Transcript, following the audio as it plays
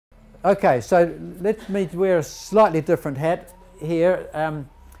Okay, so let me wear a slightly different hat here.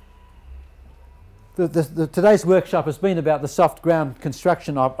 Today's workshop has been about the soft ground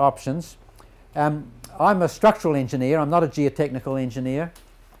construction options. I'm a structural engineer, I'm not a geotechnical engineer,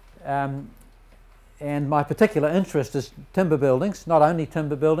 and my particular interest is timber buildings, not only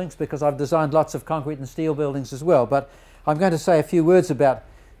timber buildings, because I've designed lots of concrete and steel buildings as well, but I'm going to say a few words about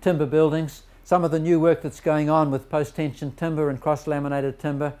timber buildings, some of the new work that's going on with post-tension timber and cross-laminated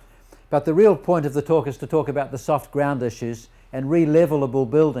timber. But the real point of the talk is to talk about the soft ground issues and re-levelable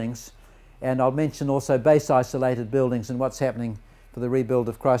buildings, and I'll mention also base isolated buildings and what's happening for the rebuild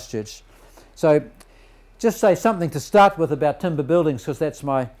of Christchurch. So just say something to start with about timber buildings, because that's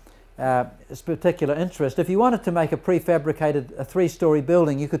my particular interest. If you wanted to make a prefabricated, a three-story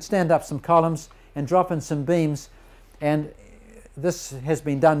building, you could stand up some columns and drop in some beams, and this has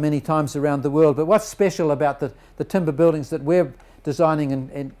been done many times around the world. But what's special about the timber buildings that we're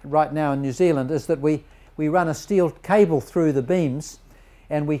designing right now in New Zealand is that we run a steel cable through the beams,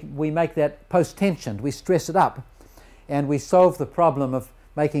 and we make that post-tensioned. We stress it up, and we solve the problem of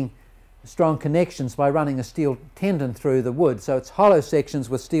making strong connections by running a steel tendon through the wood. So it's hollow sections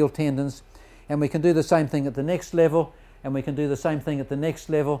with steel tendons, and we can do the same thing at the next level, and we can do the same thing at the next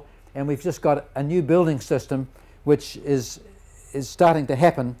level, and we've just got a new building system which is starting to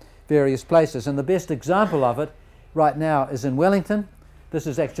happen various places. And the best example of it right now is in Wellington. This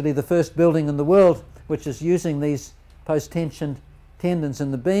is actually the first building in the world which is using these post-tensioned tendons in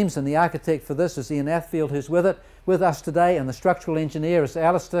the beams, and the architect for this is Ian Athfield, who's with us today, and the structural engineer is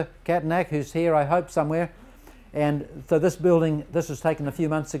Alistair Katnack, who's here, I hope, somewhere. And so this building, this was taken a few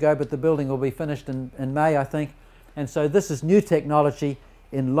months ago, but the building will be finished in May, I think. And so this is new technology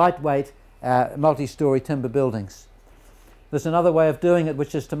in lightweight multi-story timber buildings. There's another way of doing it,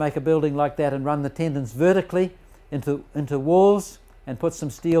 which is to make a building like that and run the tendons vertically into walls and put some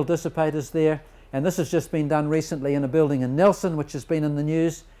steel dissipators there. And this has just been done recently in a building in Nelson, which has been in the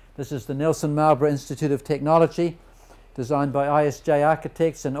news. This is the Nelson Marlborough Institute of Technology, designed by ISJ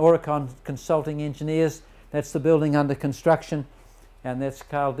Architects and Oricon Consulting Engineers. That's the building under construction, and that's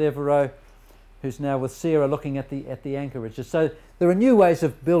Carl Devereaux, who's now with Sierra, looking at the anchorages. So there are new ways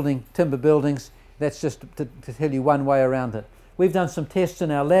of building timber buildings. That's just to tell you one way around it. We've done some tests in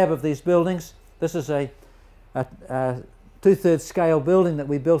our lab of these buildings. This is a 2/3 scale building that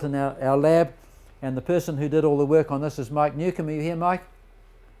we built in our lab, and the person who did all the work on this is Mike Newcomb. Are you here, Mike?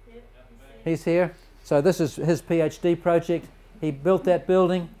 Yep. He's here. So this is his PhD project. He built that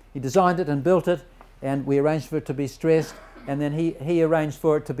building, he designed it and built it, and we arranged for it to be stressed, and then he arranged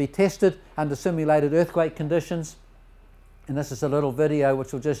for it to be tested under simulated earthquake conditions. And this is a little video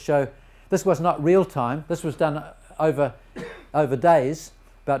which will just show, this was not real time, this was done over days,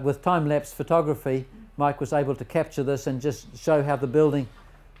 but with time-lapse photography Mike was able to capture this and just show how the building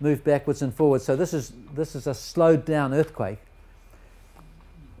moved backwards and forwards. So this is a slowed down earthquake,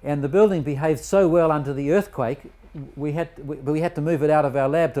 and the building behaved so well under the earthquake we had to move it out of our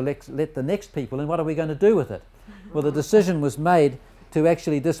lab to let the next people in. What are we going to do with it? Well, the decision was made to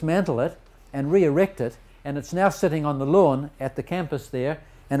actually dismantle it and re-erect it, and it's now sitting on the lawn at the campus there,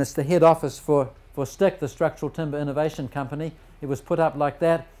 and it's the head office for STIC, the Structural Timber Innovation Company. It was put up like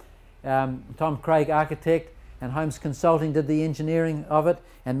that. Tom Craig, architect, and Holmes Consulting did the engineering of it,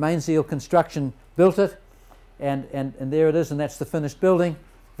 and Mainzeal Construction built it, and there it is, and that's the finished building.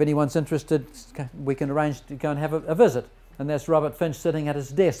 If anyone's interested, we can arrange to go and have a visit. And that's Robert Finch sitting at his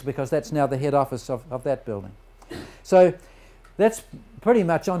desk, because that's now the head office of that building. So that's pretty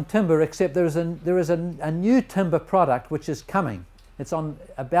much on timber, except there is a new timber product which is coming. It's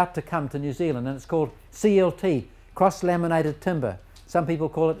about to come to New Zealand, and it's called CLT, cross-laminated timber. Some people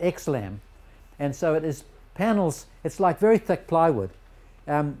call it XLAM. And so it is panels, it's like very thick plywood.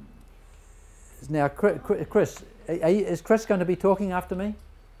 Now, Chris, is Chris going to be talking after me?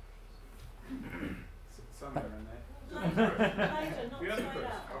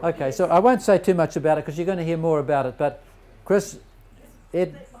 Okay, so I won't say too much about it because you're going to hear more about it, but Chris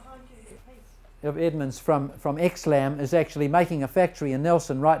of Edmonds from XLAM is actually making a factory in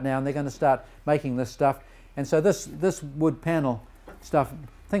Nelson right now, and they're going to start making this stuff. And so this wood panel stuff,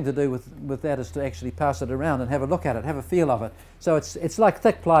 thing to do with that is to actually pass it around and have a look at it, have a feel of it. So it's like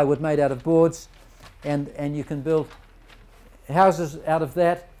thick plywood made out of boards, and you can build houses out of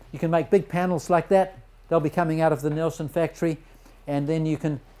that. You can make big panels like that. They'll be coming out of the Nelson factory, and then you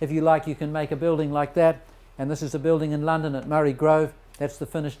can, if you like, you can make a building like that. And this is a building in London at Murray Grove. That's the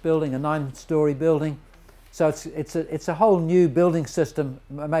finished building, a 9-story building. So it's a whole new building system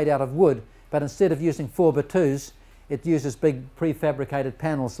made out of wood, but instead of using 4x2s, it uses big prefabricated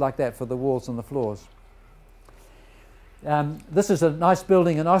panels like that for the walls and the floors. This is a nice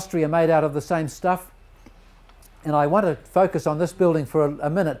building in Austria made out of the same stuff. And I want to focus on this building for a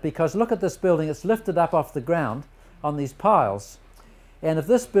minute, because look at this building. It's lifted up off the ground on these piles. And if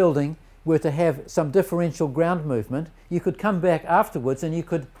this building were to have some differential ground movement, you could come back afterwards and you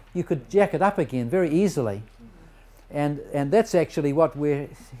could jack it up again very easily. And that's actually what we're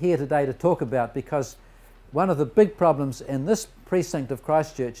here today to talk about, because one of the big problems in this precinct of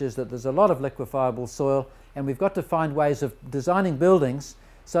Christchurch is that there's a lot of liquefiable soil, and we've got to find ways of designing buildings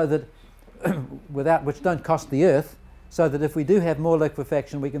so that which don't cost the earth, so that if we do have more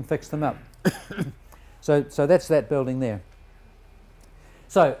liquefaction we can fix them up. So that's that building there.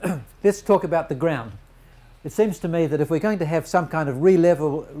 So let's talk about the ground. It seems to me that if we're going to have some kind of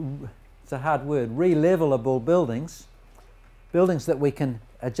it's a hard word, relevelable buildings that we can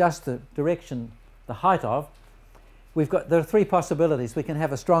adjust the direction, the height of, there are three possibilities. We can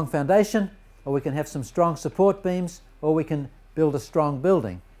have a strong foundation, or we can have some strong support beams, or we can build a strong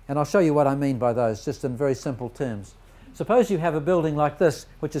building. And I'll show you what I mean by those, just in very simple terms. Suppose you have a building like this,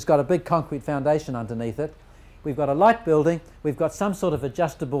 which has got a big concrete foundation underneath it. We've got a light building, we've got some sort of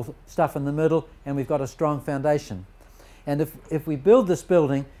adjustable stuff in the middle, and we've got a strong foundation. And if we build this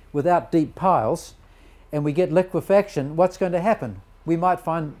building without deep piles, and we get liquefaction, what's going to happen? We might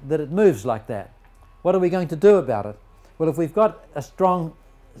find that it moves like that. What are we going to do about it? Well, if we've got a strong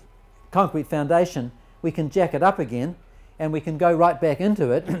concrete foundation, we can jack it up again, and we can go right back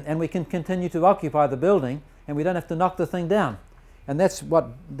into it, and we can continue to occupy the building, and we don't have to knock the thing down. And that's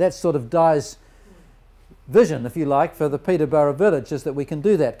sort of Di's vision, if you like, for the Peterborough village, is that we can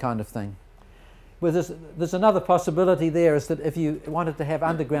do that kind of thing. Well, there's another possibility there, is that if you wanted to have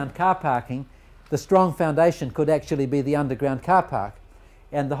underground car parking, the strong foundation could actually be the underground car park,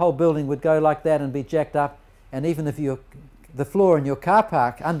 and the whole building would go like that and be jacked up, and even if the floor in your car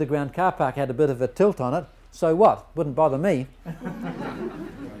park, underground car park, had a bit of a tilt on it, so what? Wouldn't bother me.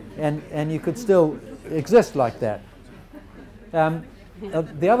 and you could still exist like that.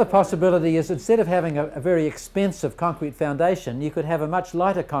 The other possibility is, instead of having a very expensive concrete foundation, you could have a much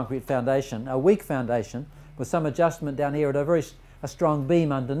lighter concrete foundation, a weak foundation, with some adjustment down here at a strong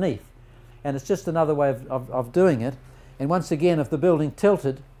beam underneath. And it's just another way of doing it. And once again, if the building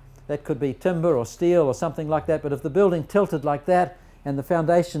tilted, that could be timber or steel or something like that, but if the building tilted like that, and the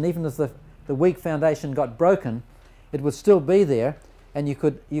foundation, even if the weak foundation got broken, it would still be there, and you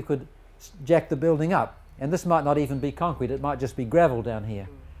could jack the building up. And this might not even be concrete, it might just be gravel down here.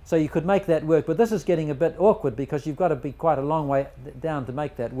 So you could make that work, but this is getting a bit awkward because you've got to be quite a long way down to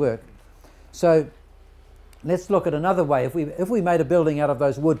make that work. So let's look at another way. If we made a building out of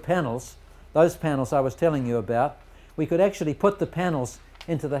those wood panels, those panels I was telling you about, we could actually put the panels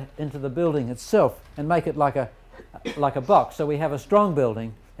into the building itself and make it like a box. So we have a strong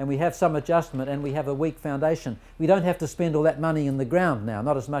building, and we have some adjustment, and we have a weak foundation. We don't have to spend all that money in the ground now,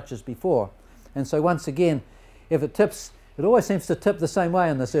 not as much as before. And so once again, if it tips, it always seems to tip the same way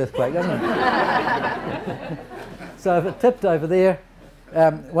in this earthquake, doesn't it? So if it tipped over there,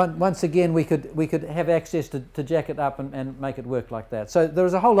 once again we could have access to jack it up and make it work like that. So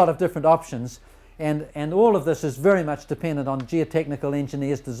there's a whole lot of different options, and all of this is very much dependent on geotechnical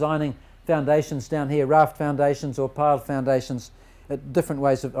engineers designing foundations down here, raft foundations or piled foundations, different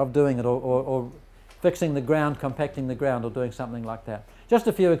ways of doing it, or fixing the ground, compacting the ground, or doing something like that. Just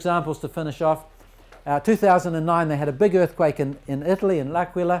a few examples to finish off. 2009 they had a big earthquake in Italy, in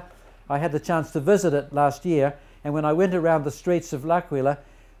L'Aquila. I had the chance to visit it last year, and when I went around the streets of L'Aquila,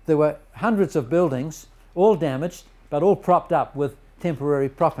 there were hundreds of buildings, all damaged, but all propped up with temporary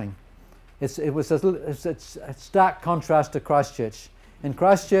propping. It's a stark contrast to Christchurch. In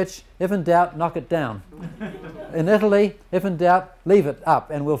Christchurch, if in doubt, knock it down. In Italy, if in doubt, leave it up,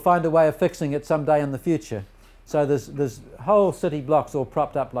 and we'll find a way of fixing it someday in the future. So there's whole city blocks all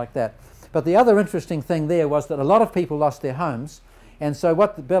propped up like that. But the other interesting thing there was that a lot of people lost their homes, and so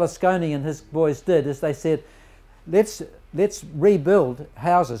what Berlusconi and his boys did is they said, let's rebuild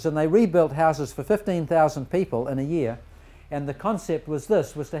houses, and they rebuilt houses for 15,000 people in a year. And the concept was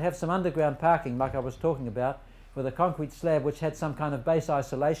to have some underground parking, like I was talking about, with a concrete slab which had some kind of base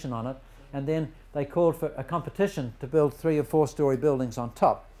isolation on it, and then they called for a competition to build 3 or 4 story buildings on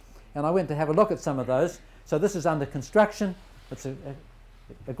top. And I went to have a look at some of those. So this is under construction. It's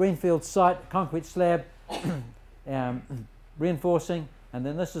a greenfield site, concrete slab, reinforcing, and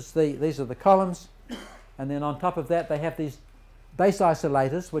then these are the columns, and then on top of that they have these base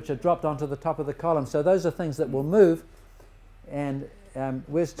isolators which are dropped onto the top of the column. So those are things that will move. And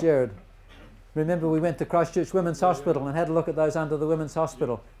where's Jared? Remember, we went to Christchurch Women's Hospital and had a look at those under the Women's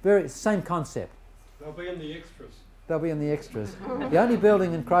Hospital. Same concept. They'll be in the extras. They'll be in the extras. The only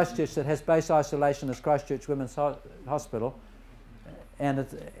building in Christchurch that has base isolation is Christchurch Women's Hospital, and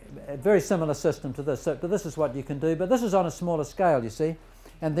it's a very similar system to this. So this is what you can do, but this is on a smaller scale, you see.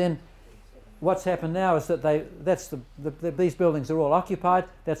 And then what's happened now is that these buildings are all occupied.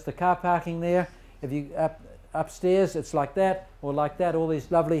 That's the car parking there. If you upstairs, it's like that or like that. All these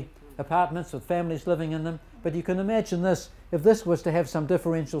lovely apartments with families living in them. But you can imagine this. If this was to have some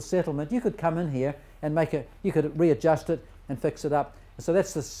differential settlement, you could come in here and you could readjust it and fix it up. So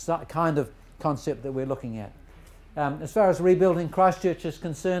that's the kind of concept that we're looking at. As far as rebuilding Christchurch is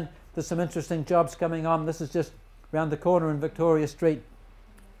concerned, there's some interesting jobs coming on. This is just round the corner in Victoria Street.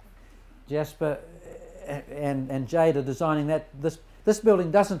 Jasper and Jade are designing that. This building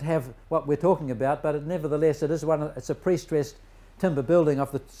doesn't have what we're talking about, but nevertheless it's a pre-stressed timber building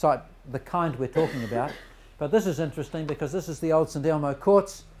of the site, the kind we're talking about. But this is interesting because this is the old St Elmo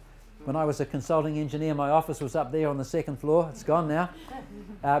Courts. When I was a consulting engineer, my office was up there on the second floor. It's gone now.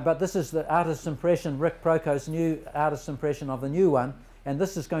 But this is the artist's impression, Rick Proco's new artist's impression of the new one. And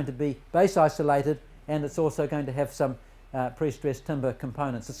this is going to be base isolated, and it's also going to have some pre-stressed timber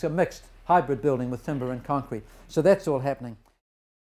components. It's a mixed hybrid building with timber and concrete. So that's all happening.